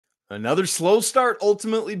Another slow start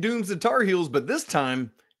ultimately dooms the Tar Heels, but this time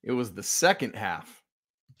it was the second half.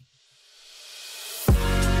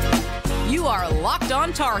 You are Locked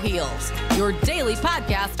On Tar Heels, your daily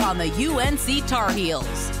podcast on the UNC Tar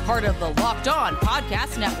Heels, part of the Locked On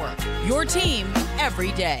Podcast Network, your team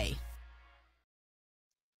every day.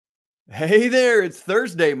 Hey there, it's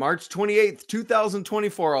Thursday, March 28th,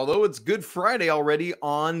 2024, although it's Good Friday already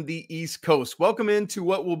on the East Coast. Welcome into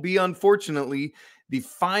what will be, unfortunately, the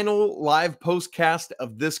final live postcast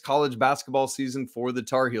of this college basketball season for the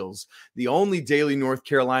Tar Heels, the only daily North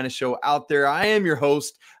Carolina show out there. I am your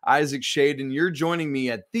host, Isaac Shade, and you're joining me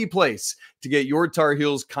at the place to get your Tar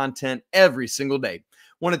Heels content every single day.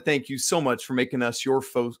 Want to thank you so much for making us your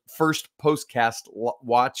first postcast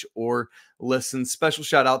watch or listen. Special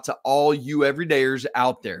shout out to all you everydayers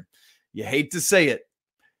out there. You hate to say it,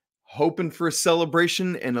 hoping for a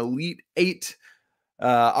celebration, an Elite Eight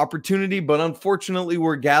opportunity, but unfortunately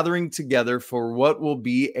we're gathering together for what will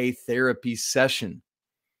be a therapy session.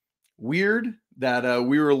 Weird that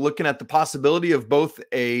we were looking at the possibility of both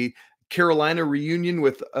a Carolina reunion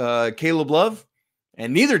with Caleb Love,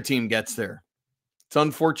 and neither team gets there. It's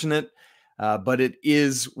unfortunate, but it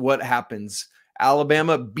is what happens.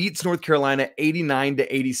 Alabama beats North Carolina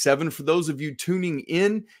 89-87. For those of you tuning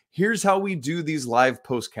in, here's how we do these live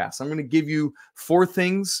postcasts. I'm going to give you 4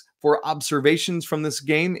 things, 4 observations from this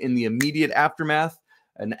game in the immediate aftermath,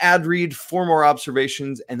 an ad read, 4 more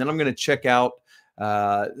observations, and then I'm going to check out,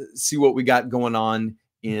 see what we got going on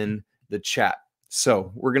in the chat.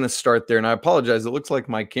 So we're going to start there, and I apologize. It looks like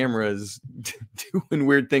my camera is doing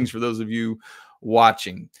weird things for those of you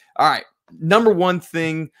watching. All right. Number one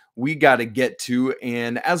thing we got to get to,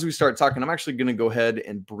 and as we start talking, I'm actually going to go ahead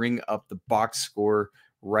and bring up the box score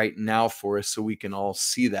right now for us so we can all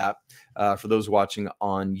see that for those watching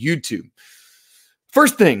on YouTube.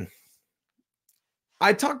 First thing,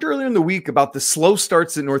 I talked earlier in the week about the slow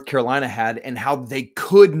starts that North Carolina had and how they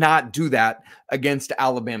could not do that against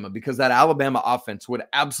Alabama because that Alabama offense would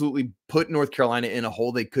absolutely put North Carolina in a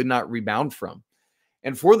hole they could not rebound from.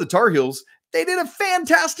 And for the Tar Heels, they did a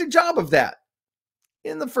fantastic job of that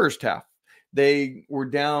in the first half. They were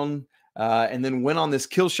down and then went on this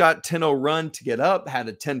kill shot 10-0 run to get up, had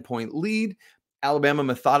a 10-point lead. Alabama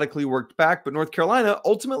methodically worked back, but North Carolina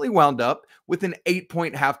ultimately wound up with an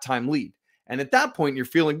 8-point halftime lead. And at that point, you're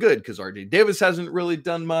feeling good because RJ Davis hasn't really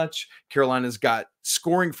done much. Carolina's got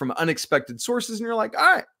scoring from unexpected sources, and you're like,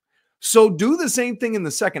 all right, so do the same thing in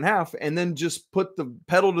the second half and then just put the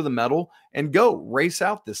pedal to the metal and go race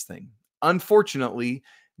out this thing. Unfortunately,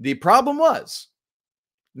 the problem was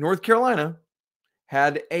North Carolina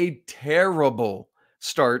had a terrible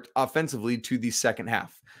start offensively to the second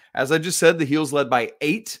half. As I just said, the Heels led by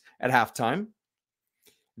 8 at halftime.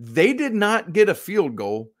 They did not get a field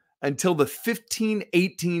goal until the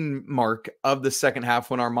 15-18 mark of the second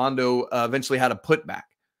half when Armando eventually had a putback.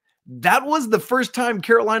 That was the first time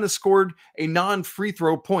Carolina scored a non-free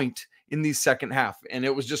throw point in the second half. And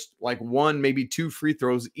it was just like 1, maybe 2 free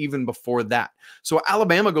throws even before that. So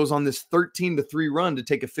Alabama goes on this 13-3 run to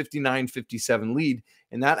take a 59-57 lead.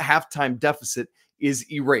 And that halftime deficit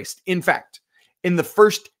is erased. In fact, in the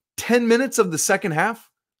first 10 minutes of the second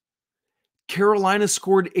half, Carolina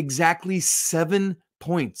scored exactly 7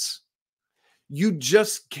 points. You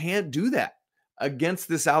just can't do that against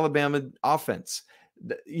this Alabama offense.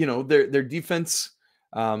 You know, their defense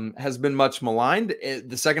has been much maligned.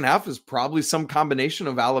 The second half is probably some combination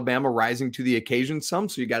of Alabama rising to the occasion some,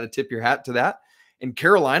 so you got to tip your hat to that. And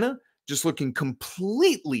Carolina just looking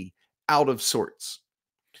completely out of sorts.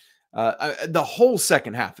 The whole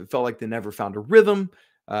second half, it felt like they never found a rhythm.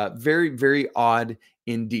 Very, very odd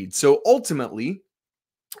indeed. So ultimately,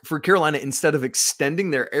 for Carolina, instead of extending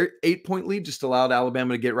their 8-point lead, just allowed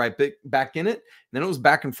Alabama to get right back in it. And then it was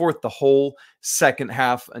back and forth the whole second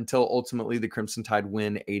half until ultimately the Crimson Tide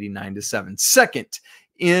win 89-7. Second,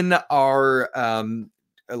 in our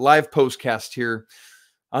live postcast here,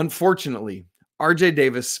 unfortunately, RJ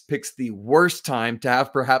Davis picks the worst time to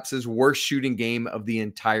have perhaps his worst shooting game of the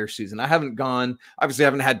entire season. I haven't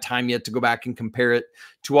had time yet to go back and compare it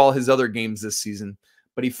to all his other games this season.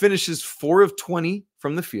 But he finishes 4 of 20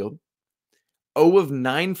 from the field, 0 of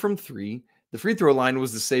 9 from 3. The free throw line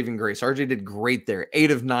was the saving grace. RJ did great there,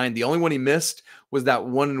 8 of 9. The only one he missed was that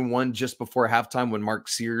 1-and-1 just before halftime when Mark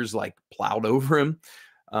Sears plowed over him.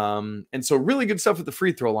 And so really good stuff at the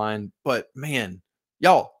free throw line. But man,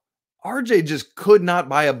 y'all, RJ just could not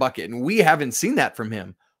buy a bucket. And we haven't seen that from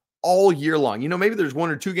him all year long. You know, maybe there's 1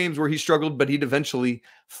 or 2 games where he struggled, but he'd eventually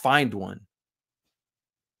find one.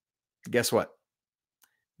 Guess what?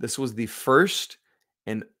 This was the first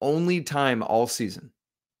and only time all season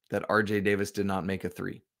that RJ Davis did not make a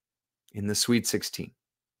 3. in the Sweet 16.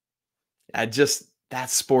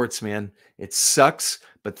 That's sports, man. It sucks,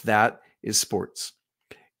 but that is sports.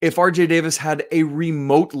 If RJ Davis had a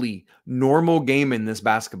remotely normal game in this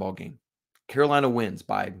basketball game, Carolina wins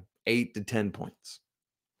by 8 to 10 points.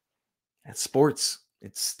 That's sports.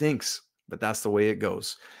 It stinks, but that's the way it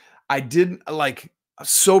goes. I'm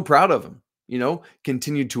so proud of him,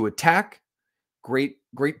 continued to attack. Great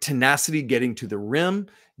tenacity getting to the rim,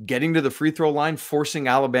 getting to the free throw line, forcing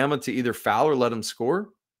Alabama to either foul or let him score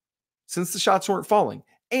since the shots weren't falling.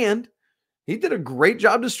 And he did a great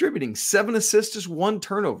job distributing. 7 assists, just 1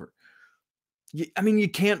 turnover. You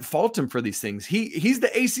can't fault him for these things. He's the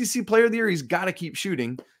ACC player of the year. He's got to keep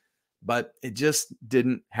shooting, but it just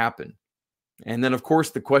didn't happen. And then, of course,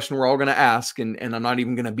 the question we're all going to ask, and I'm not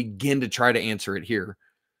even going to begin to try to answer it here,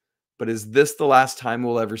 but is this the last time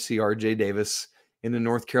we'll ever see RJ Davis in the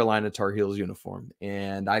North Carolina Tar Heels uniform?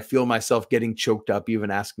 And I feel myself getting choked up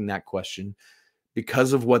even asking that question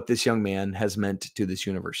because of what this young man has meant to this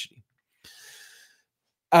university.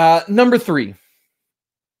 Number 3,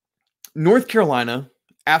 North Carolina,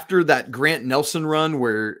 after that Grant Nelson run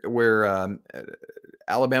where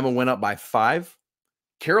Alabama went up by 5,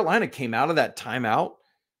 Carolina came out of that timeout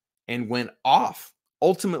and went off.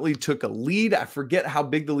 Ultimately took a lead. I forget how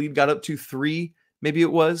big the lead got up to, 3, maybe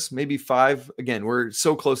it was, maybe 5. Again, we're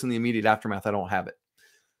so close in the immediate aftermath, I don't have it.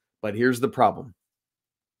 But here's the problem.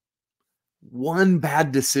 One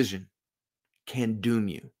bad decision can doom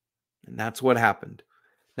you. And that's what happened.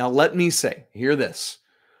 Now, let me say, hear this.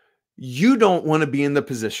 You don't want to be in the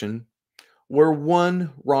position where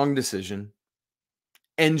one wrong decision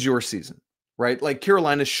ends your season, right? Like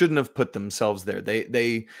Carolina shouldn't have put themselves there.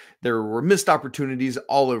 There were missed opportunities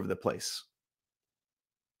all over the place.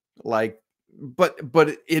 But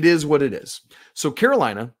it is what it is. So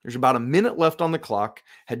Carolina, there's about a minute left on the clock,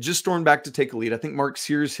 had just stormed back to take a lead. I think Mark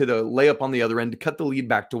Sears hit a layup on the other end to cut the lead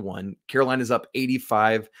back to 1. Carolina's up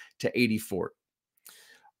 85-84.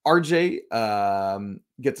 RJ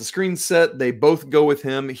gets a screen set. They both go with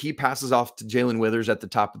him. He passes off to Jalen Withers at the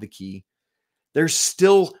top of the key. There's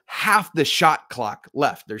still half the shot clock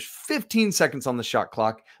left. There's 15 seconds on the shot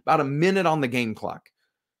clock, about a minute on the game clock.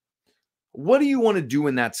 What do you want to do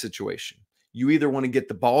in that situation? You either want to get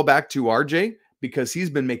the ball back to RJ because he's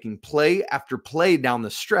been making play after play down the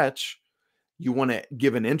stretch. You want to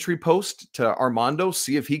give an entry post to Armando,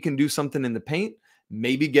 see if he can do something in the paint.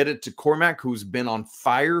 Maybe get it to Cormac, who's been on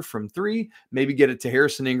fire from 3. Maybe get it to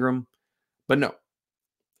Harrison Ingram. But no.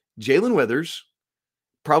 Jalen Withers,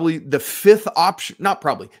 probably the 5th option,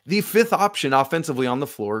 the 5th option offensively on the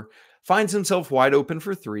floor, finds himself wide open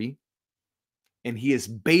for 3, and he is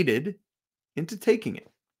baited into taking it.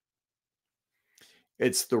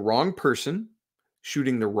 It's the wrong person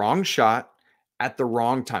shooting the wrong shot at the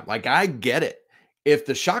wrong time. I get it. If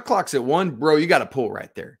the shot clock's at 1, bro, you got to pull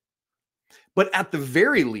right there. But at the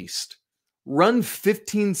very least, run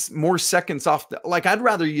 15 more seconds off. I'd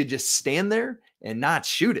rather you just stand there and not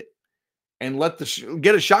shoot it and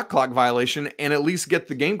get a shot clock violation and at least get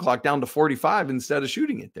the game clock down to 45 instead of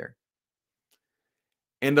shooting it there.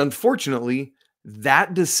 And unfortunately,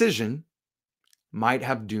 that decision might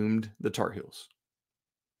have doomed the Tar Heels.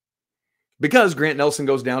 Because Grant Nelson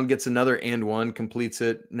goes down, gets another and 1, completes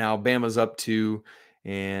it. Now Bama's up 2,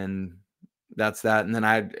 and that's that. And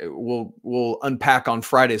then we'll unpack on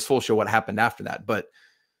Friday's full show what happened after that. But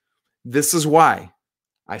this is why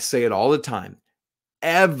I say it all the time.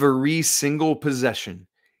 Every single possession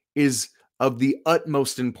is of the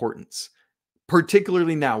utmost importance,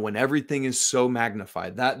 particularly now when everything is so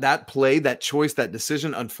magnified. That play, that choice, that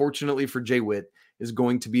decision, unfortunately for Jay Witt, is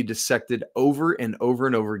going to be dissected over and over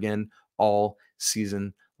and over again all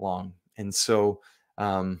season long. And so,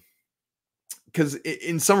 because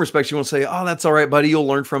in some respects you won't say, oh, that's all right, buddy, you'll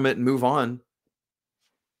learn from it and move on.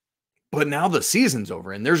 But now the season's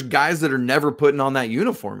over and there's guys that are never putting on that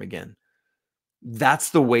uniform again.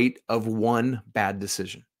 That's the weight of one bad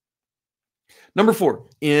decision. Number 4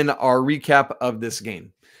 in our recap of this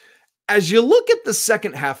game. As you look at the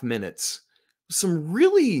second half minutes, some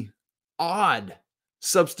really odd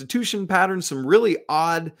substitution patterns, some really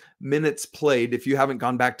odd minutes played. If you haven't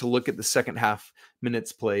gone back to look at the second half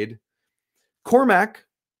minutes played, Cormac,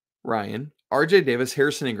 Ryan, RJ Davis,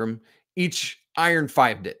 Harrison Ingram, each iron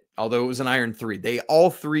 5'd it, although it was an iron 3. They all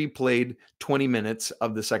 3 played 20 minutes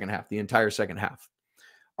of the second half, the entire second half.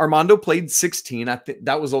 Armando played 16. I think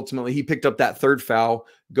that was ultimately, he picked up that 3rd foul,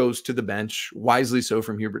 goes to the bench, wisely so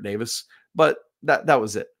from Hubert Davis, but that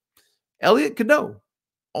was it. Elliot Cadeau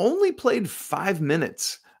only played 5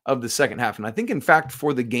 minutes of the second half. And I think, in fact,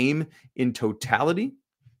 for the game in totality,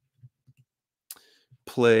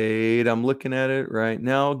 played, I'm looking at it right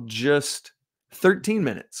now, just 13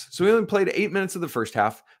 minutes. So we only played 8 minutes of the first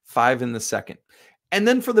half, 5 in the second. And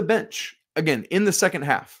then for the bench, again, in the second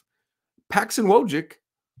half, Paxton Wojcik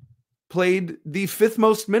played the 5th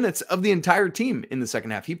most minutes of the entire team in the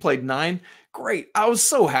second half. He played 9. Great. I was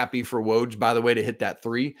so happy for Woj, by the way, to hit that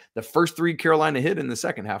 3. The first 3 Carolina hit in the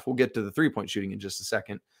second half. We'll get to the 3-point shooting in just a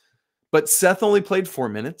second. But Seth only played 4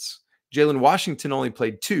 minutes. Jalen Washington only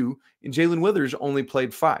played 2. And Jalen Withers only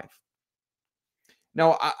played 5.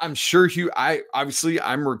 Now, I'm sure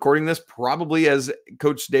I'm recording this probably as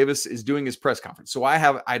Coach Davis is doing his press conference. So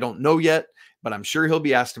I don't know yet, but I'm sure he'll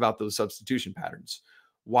be asked about those substitution patterns.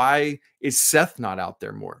 Why is Seth not out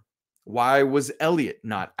there more? Why was Elliott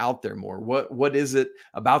not out there more? What is it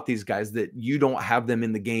about these guys that you don't have them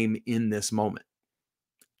in the game in this moment?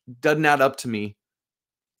 Doesn't add up to me.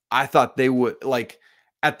 I thought they would, like,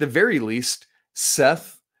 at the very least,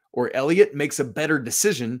 Seth or Elliott makes a better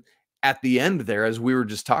decision at the end there, as we were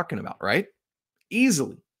just talking about, right?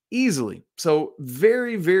 Easily. So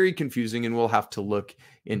very, very confusing, and we'll have to look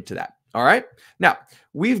into that. All right. Now,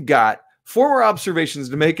 we've got 4 more observations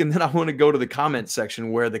to make, and then I want to go to the comment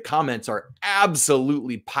section where the comments are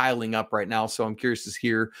absolutely piling up right now. So I'm curious to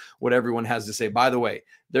hear what everyone has to say. By the way,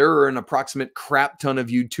 there are an approximate crap ton of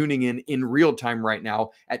you tuning in real time right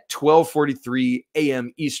now at 12:43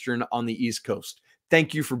 a.m. Eastern on the East Coast.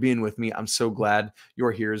 Thank you for being with me. I'm so glad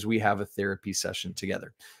you're here as we have a therapy session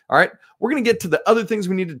together. All right, we're going to get to the other things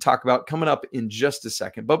we need to talk about coming up in just a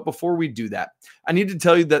second. But before we do that, I need to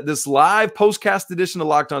tell you that this live postcast edition of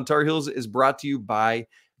Locked On Tar Heels is brought to you by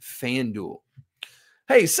FanDuel.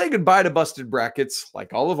 Hey, say goodbye to busted brackets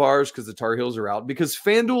like all of ours because the Tar Heels are out, because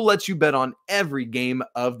FanDuel lets you bet on every game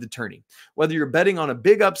of the tourney. Whether you're betting on a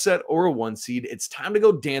big upset or a 1 seed, it's time to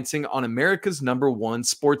go dancing on America's #1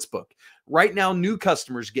 sportsbook. Right now, new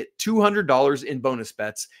customers get $200 in bonus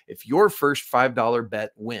bets if your first $5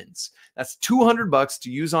 bet wins. That's $200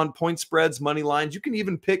 to use on point spreads, money lines. You can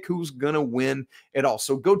even pick who's going to win it all.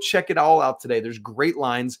 So go check it all out today. There's great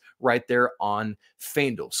lines right there on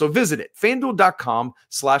FanDuel. So visit it,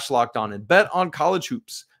 FanDuel.com/lockedon, and bet on college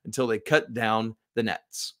hoops until they cut down the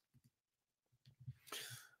nets.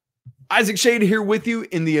 Isaac Shade here with you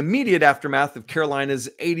in the immediate aftermath of Carolina's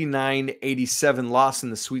 89-87 loss in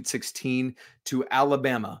the Sweet 16 to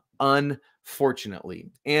Alabama,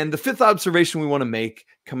 unfortunately. And the 5th observation we want to make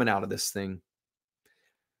coming out of this thing,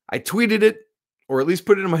 I tweeted it, or at least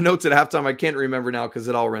put it in my notes at halftime. I can't remember now because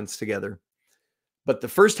it all runs together. But the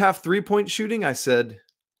first half 3-point shooting, I said,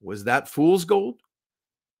 was that fool's gold?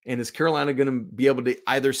 And is Carolina going to be able to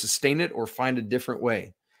either sustain it or find a different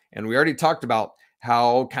way? And we already talked about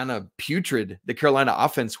how kind of putrid the Carolina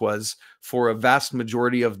offense was for a vast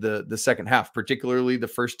majority of the second half, particularly the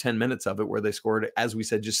first 10 minutes of it, where they scored, as we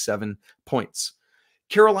said, just 7 points.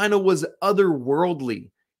 Carolina was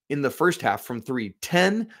otherworldly in the first half from 3,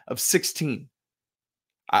 10 of 16.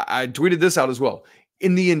 I tweeted this out as well.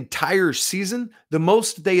 In the entire season, the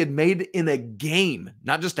most they had made in a game,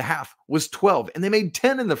 not just a half, was 12, and they made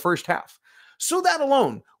 10 in the first half. So that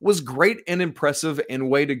alone was great and impressive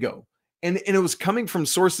and way to go. And it was coming from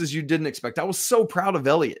sources you didn't expect. I was so proud of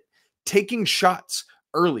Elliott taking shots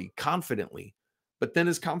early, confidently, but then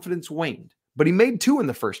his confidence waned. But he made 2 in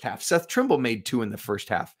the first half. Seth Trimble made 2 in the first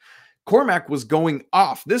half. Cormac was going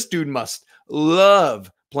off. This dude must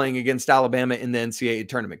love playing against Alabama in the NCAA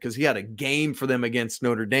tournament because he had a game for them against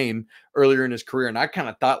Notre Dame earlier in his career. And I kind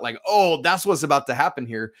of thought, like, oh, that's what's about to happen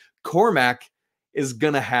here. Cormac is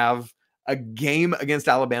going to have a game against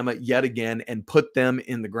Alabama yet again and put them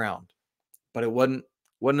in the ground. But it wasn't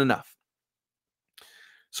enough.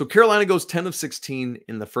 So Carolina goes 10 of 16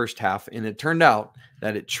 in the first half, and it turned out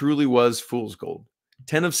that it truly was fool's gold.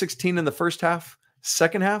 10 of 16 in the first half.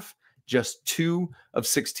 Second half, just 2 of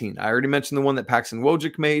 16. I already mentioned the one that Paxton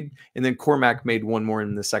Wojcik made, and then Cormac made 1 more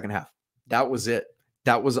in the second half. That was it.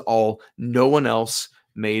 That was all. No one else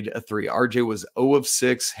made a 3. RJ was 0 of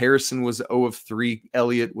 6. Harrison was 0 of 3.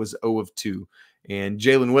 Elliott was 0 of 2. And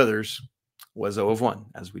Jalen Withers was 0 of 1,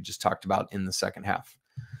 as we just talked about in the second half.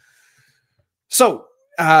 So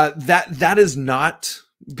that is not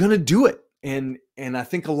going to do it. And I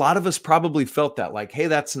think a lot of us probably felt that, like, hey,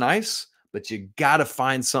 that's nice, but you got to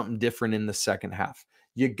find something different in the second half.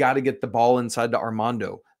 You got to get the ball inside to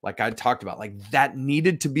Armando, like I talked about. Like, that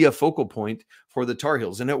needed to be a focal point for the Tar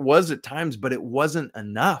Heels. And it was at times, but it wasn't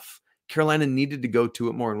enough. Carolina needed to go to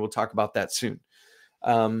it more, and we'll talk about that soon.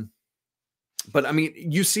 But, I mean,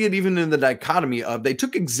 you see it even in the dichotomy of they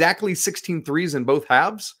took exactly 16 threes in both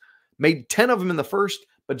halves, made 10 of them in the first,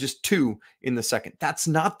 but just 2 in the second. That's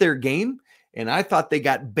not their game, and I thought they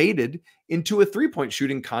got baited into a 3-point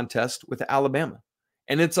shooting contest with Alabama.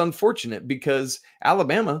 And it's unfortunate because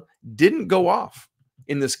Alabama didn't go off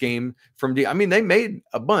in this game from I mean, they made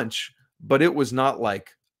a bunch, but it was not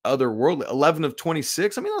like otherworldly. 11 of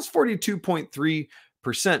 26. I mean, that's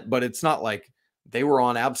 42.3%, but it's not like they were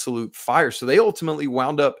on absolute fire. So they ultimately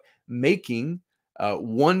wound up making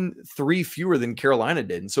 1 3 fewer than Carolina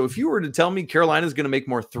did. And so if you were to tell me Carolina is going to make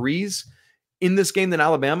more threes in this game than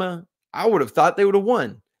Alabama, I would have thought they would have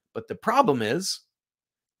won. But the problem is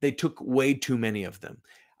they took way too many of them.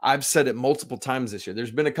 I've said it multiple times this year. There's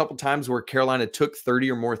been a couple times where Carolina took 30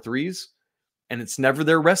 or more threes, and it's never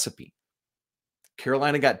their recipe.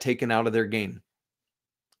 Carolina got taken out of their game.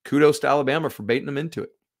 Kudos to Alabama for baiting them into it.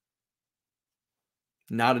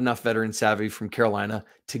 Not enough veteran savvy from Carolina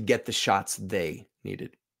to get the shots they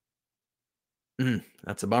needed.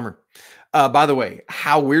 That's a bummer. By the way,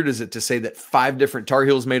 how weird is it to say that 5 different Tar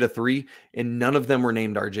Heels made a 3 and none of them were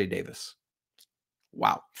named RJ Davis?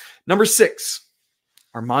 Wow. Number 6,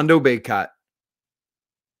 Armando Bacot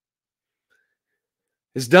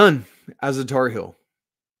is done as a Tar Heel.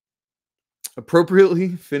 Appropriately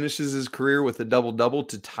finishes his career with a double-double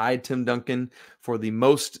to tie Tim Duncan for the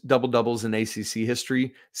most double-doubles in ACC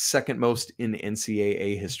history, second most in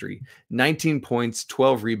NCAA history. 19 points,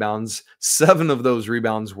 12 rebounds. 7 of those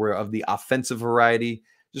rebounds were of the offensive variety.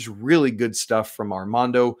 Just really good stuff from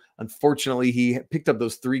Armando. Unfortunately, he picked up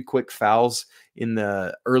those 3 quick fouls in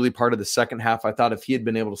the early part of the second half. I thought if he had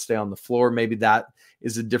been able to stay on the floor, maybe that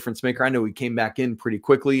is a difference maker. I know he came back in pretty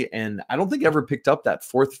quickly, and I don't think ever picked up that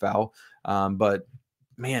 4th foul. But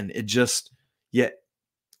man, it just,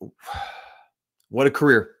 what a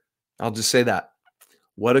career. I'll just say that.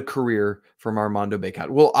 What a career from Armando Bacot.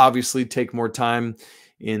 We'll obviously take more time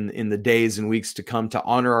in the days and weeks to come to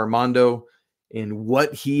honor Armando and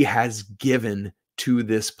what he has given to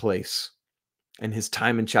this place and his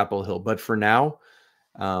time in Chapel Hill. But for now,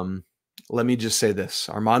 let me just say this.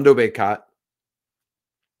 Armando Bacot,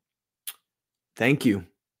 thank you.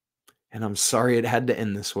 And I'm sorry it had to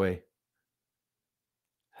end this way.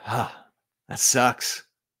 That sucks.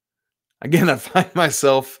 Again, I find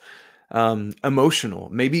myself emotional.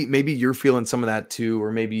 Maybe you're feeling some of that too,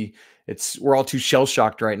 or maybe we're all too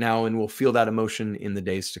shell-shocked right now, and we'll feel that emotion in the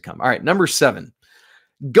days to come. All right, number 7.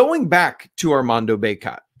 Going back to Armando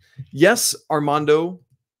Bacot. Yes, Armando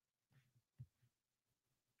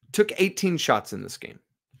took 18 shots in this game.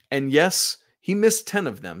 And yes, he missed 10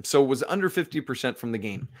 of them, so it was under 50% from the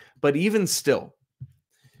game. But even still,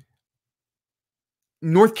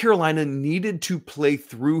 North Carolina needed to play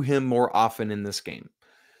through him more often in this game.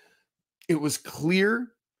 It was clear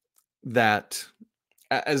that,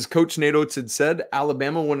 as Coach Nate Oates had said,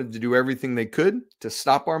 Alabama wanted to do everything they could to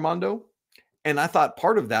stop Armando. And I thought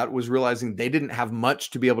part of that was realizing they didn't have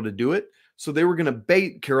much to be able to do it. So they were going to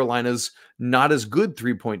bait Carolina's not as good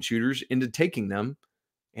 3-point shooters into taking them.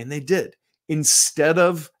 And they did. Instead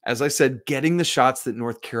of, as I said, getting the shots that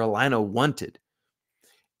North Carolina wanted.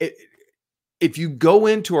 If you go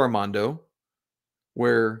into Armando,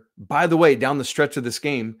 where, by the way, down the stretch of this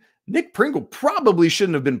game, Nick Pringle probably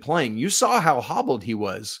shouldn't have been playing. You saw how hobbled he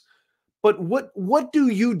was. But what do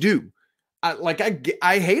you do?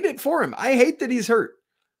 I hate it for him. I hate that he's hurt.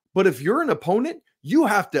 But if you're an opponent, you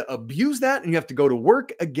have to abuse that and you have to go to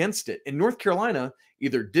work against it. And North Carolina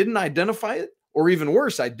either didn't identify it or, even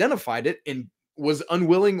worse, identified it and was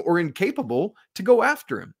unwilling or incapable to go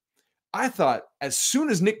after him. I thought as soon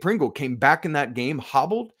as Nick Pringle came back in that game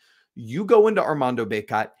hobbled, you go into Armando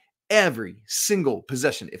Bacot every single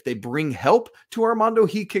possession. If they bring help to Armando,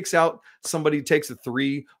 he kicks out, somebody takes a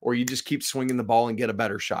 3, or you just keep swinging the ball and get a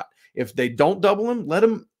better shot. If they don't double him, let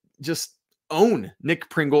him just own Nick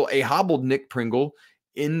Pringle, a hobbled Nick Pringle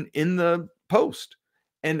in the post.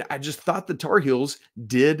 And I just thought the Tar Heels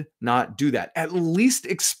did not do that. At least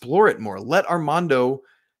explore it more. Let Armando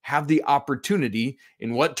have the opportunity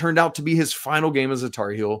in what turned out to be his final game as a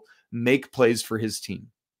Tar Heel, make plays for his team.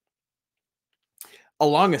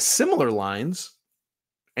 Along a similar lines,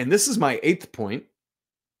 and this is my 8th point,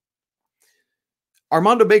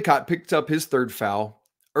 Armando Bacot picked up his 3rd foul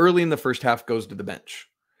early in the first half, goes to the bench.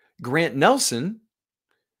 Grant Nelson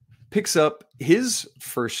picks up his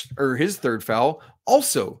 3rd foul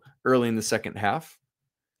also early in the second half,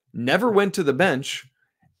 never went to the bench.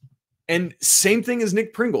 And same thing as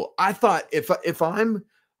Nick Pringle. I thought if I'm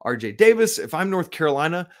RJ Davis, if I'm North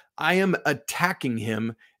Carolina, I am attacking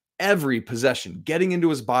him every possession, getting into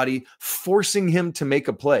his body, forcing him to make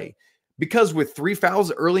a play. Because with 3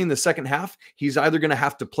 fouls early in the second half, he's either going to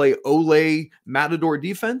have to play Ole Matador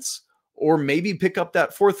defense or maybe pick up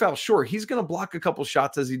that 4th foul. Sure, he's going to block a couple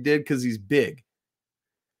shots as he did because he's big.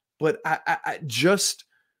 But I just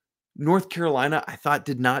North Carolina, I thought,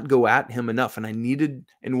 did not go at him enough, and I needed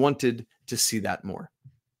and wanted to see that more.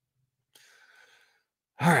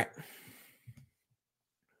 All right.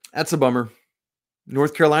 That's a bummer.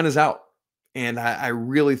 North Carolina's out, and I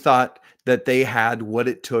really thought that they had what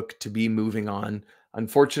it took to be moving on.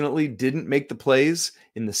 Unfortunately, didn't make the plays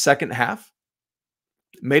in the second half,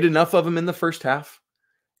 made enough of them in the first half,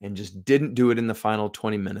 and just didn't do it in the final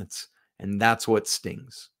 20 minutes, and that's what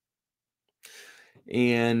stings.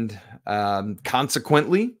 And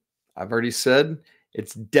consequently, I've already said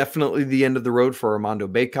it's definitely the end of the road for Armando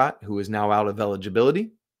Bacot, who is now out of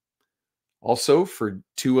eligibility. Also, for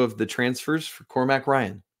 2 of the transfers for Cormac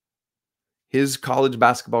Ryan. His college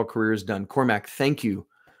basketball career is done. Cormac, thank you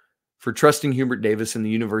for trusting Hubert Davis and the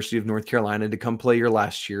University of North Carolina to come play your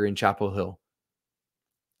last year in Chapel Hill.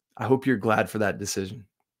 I hope you're glad for that decision,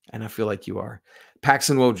 and I feel like you are.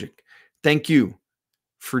 Paxton Wojcik, thank you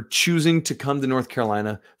for choosing to come to North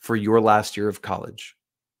Carolina for your last year of college.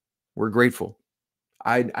 We're grateful.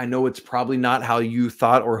 I know it's probably not how you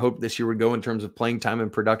thought or hoped this year would go in terms of playing time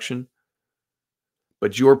and production,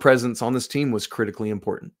 but your presence on this team was critically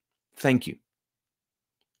important. Thank you.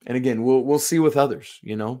 And again, we'll see with others,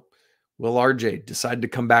 you know. Will RJ decide to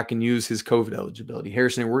come back and use his COVID eligibility?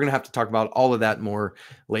 Harrison, we're going to have to talk about all of that more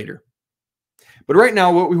later. But right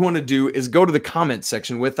now, what we want to do is go to the comment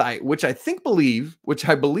section which I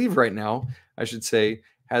believe right now, I should say,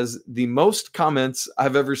 has the most comments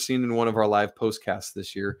I've ever seen in one of our live postcasts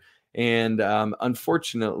this year. And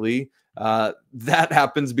unfortunately, that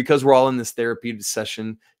happens because we're all in this therapy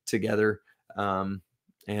session together. And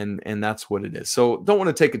that's what it is. So don't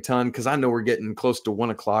want to take a ton because I know we're getting close to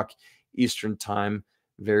 1 o'clock Eastern time.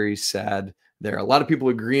 Very sad there. A lot of people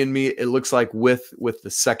agree in me. It looks like with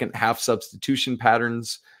the second half substitution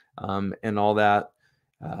patterns and all that,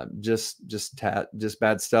 just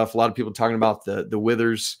bad stuff. A lot of people talking about the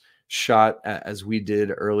Withers shot as we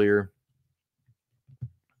did earlier.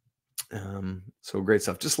 So great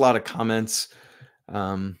stuff. Just a lot of comments.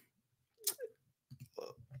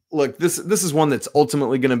 Look, this is one that's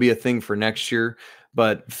ultimately going to be a thing for next year.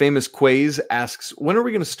 But Famous Quays asks, when are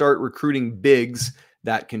we going to start recruiting bigs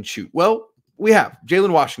that can shoot? Well, we have.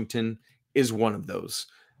 Jalen Washington is one of those.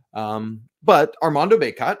 But Armando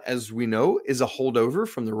Bacot, as we know, is a holdover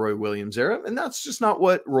from the Roy Williams era. And that's just not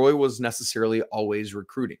what Roy was necessarily always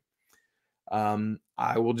recruiting.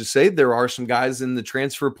 I will just say there are some guys in the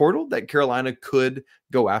transfer portal that Carolina could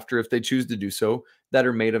go after if they choose to do so that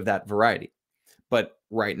are made of that variety. But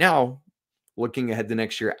right now, looking ahead to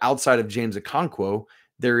next year, outside of James Okonkwo,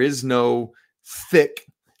 there is no thick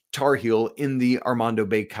Tar Heel in the Armando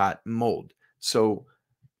Bacot mold. So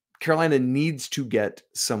Carolina needs to get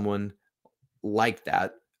someone like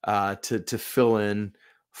that to fill in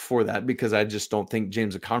for that, because I just don't think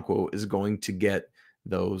James Okonkwo is going to get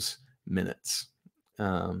those minutes.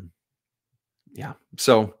 Yeah,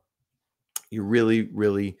 so you really,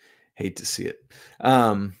 really hate to see it.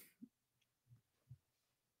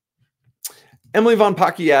 Emily Von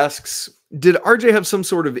Pocky asks, did RJ have some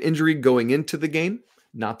sort of injury going into the game?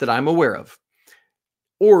 Not that I'm aware of.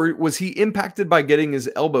 Or was he impacted by getting his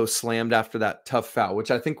elbow slammed after that tough foul, which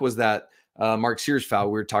I think was that Mark Sears foul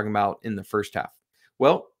we were talking about in the first half?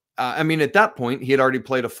 Well, I mean, at that point, he had already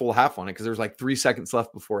played a full half on it because there was like 3 seconds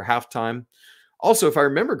left before halftime. Also, if I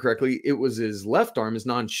remember correctly, it was his left arm, his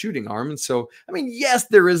non-shooting arm. And so, I mean, yes,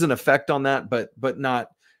 there is an effect on that, but not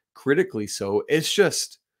critically so. It's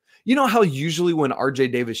just, you know how usually when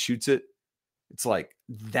RJ Davis shoots it, it's like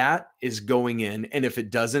that is going in. And if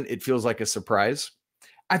it doesn't, it feels like a surprise.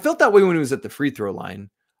 I felt that way when he was at the free throw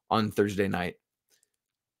line on Thursday night.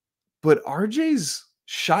 But RJ's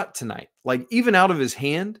shot tonight, like even out of his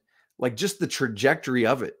hand, like just the trajectory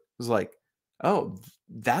of it was like, oh,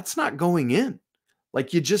 that's not going in.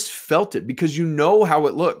 Like you just felt it because you know how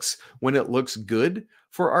it looks when it looks good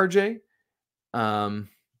for RJ.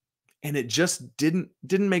 And it just didn't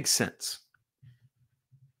make sense.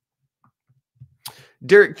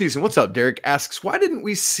 Derek Thiessen, what's up, Derek? Asks, why didn't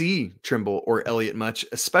we see Trimble or Elliott much,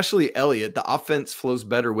 especially Elliott? The offense flows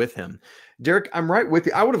better with him. Derek, I'm right with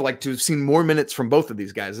you. I would have liked to have seen more minutes from both of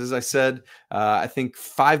these guys. As I said, I think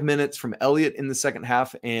 5 minutes from Elliott in the second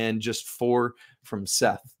half and just 4 from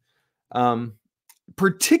Seth.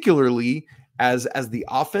 Particularly as the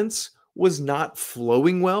offense was not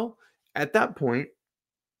flowing well at that point,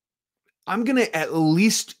 I'm going to at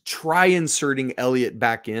least try inserting Elliott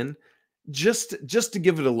back in just to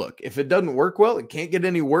give it a look. If it doesn't work well, it can't get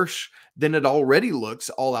any worse than it already looks,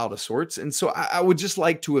 all out of sorts. And so I would just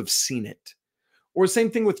like to have seen it. Or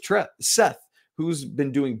same thing with Seth, who's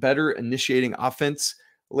been doing better initiating offense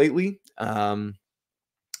lately, to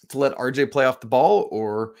let RJ play off the ball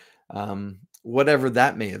or whatever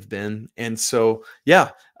that may have been. And so,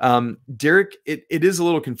 yeah, Derek, it is a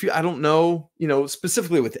little confused. I don't know,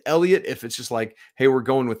 specifically with Elliott, if it's just like, hey, we're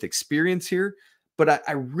going with experience here. But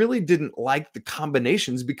I really didn't like the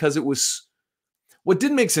combinations because what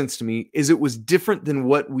didn't make sense to me is it was different than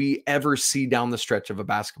what we ever see down the stretch of a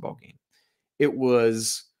basketball game. It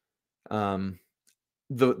was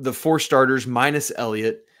the four starters minus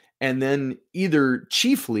Elliott, and then either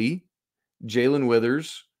chiefly Jalen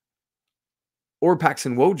Withers or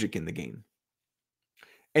Paxton Wojcik in the game.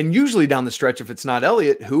 And usually down the stretch, if it's not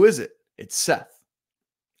Elliott, who is it? It's Seth.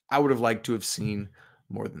 I would have liked to have seen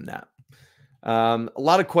more than that. A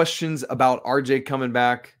lot of questions about RJ coming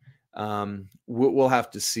back. We'll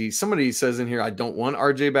have to see. Somebody says in here, I don't want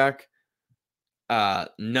RJ back.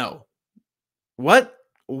 No. What?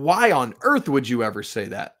 Why on earth would you ever say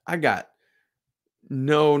that?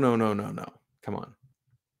 No. Come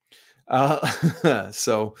on.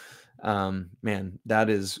 So, man, that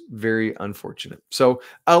is very unfortunate. So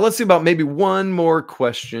let's see about maybe one more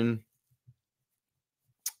question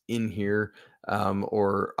in here,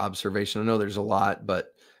 or observation. I know there's a lot,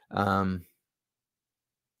 but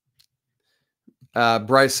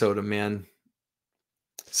Bryce Soda, man,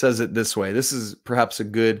 says it this way. This is perhaps a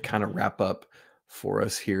good kind of wrap up for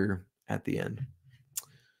us here at the end.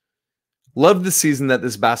 Loved the season that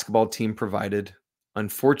this basketball team provided.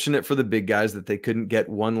 Unfortunate for the big guys that they couldn't get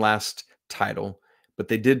one last title, but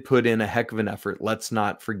they did put in a heck of an effort. Let's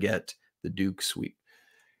not forget the Duke sweep.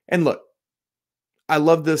 And look, I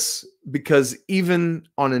love this because even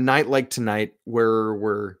on a night like tonight where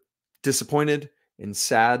we're disappointed and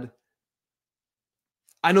sad,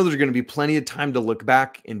 I know there's going to be plenty of time to look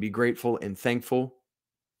back and be grateful and thankful.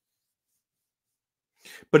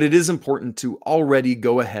 But it is important to already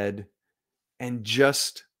go ahead and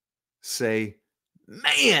just say,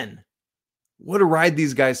 man, what a ride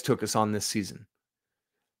these guys took us on this season.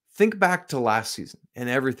 Think back to last season and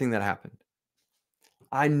everything that happened.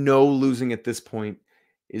 I know losing at this point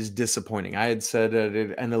is disappointing. I had said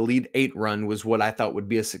an Elite Eight run was what I thought would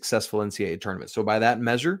be a successful NCAA tournament. So by that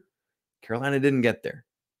measure, Carolina didn't get there.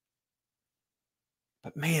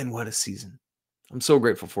 But man, what a season. I'm so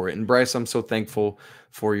grateful for it. And Bryce, I'm so thankful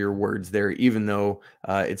for your words there, even though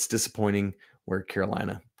it's disappointing where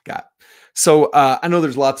Carolina got. So I know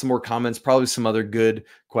there's lots of more comments, probably some other good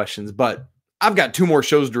questions, but I've got 2 more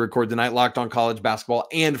shows to record tonight, Locked on College Basketball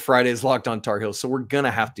and Friday's Locked on Tar Heels. So we're going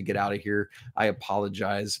to have to get out of here. I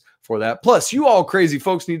apologize for that. Plus, you all crazy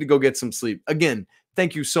folks need to go get some sleep. Again,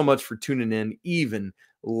 thank you so much for tuning in, even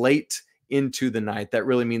late into the night. That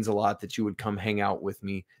really means a lot that you would come hang out with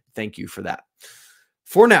me. Thank you for that.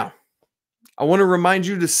 For now, I want to remind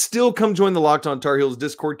you to still come join the Locked on Tar Heels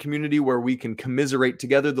Discord community where we can commiserate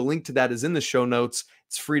together. The link to that is in the show notes.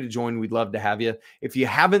 It's free to join. We'd love to have you. If you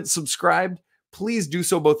haven't subscribed, please do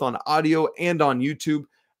so both on audio and on YouTube.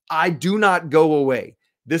 I do not go away.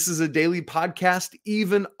 This is a daily podcast,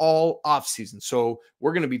 even all off season. So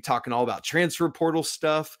we're going to be talking all about transfer portal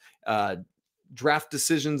stuff, draft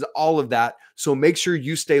decisions, all of that. So make sure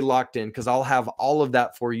you stay locked in because I'll have all of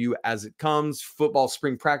that for you as it comes. Football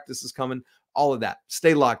spring practice is coming, all of that.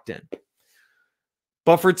 Stay locked in.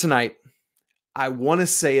 But for tonight, I want to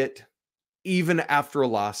say it even after a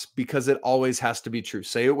loss because it always has to be true.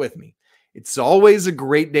 Say it with me. It's always a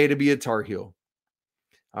great day to be a Tar Heel.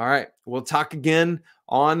 All right. We'll talk again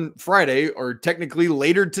on Friday, or technically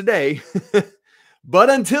later today. But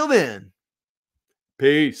until then,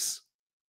 peace.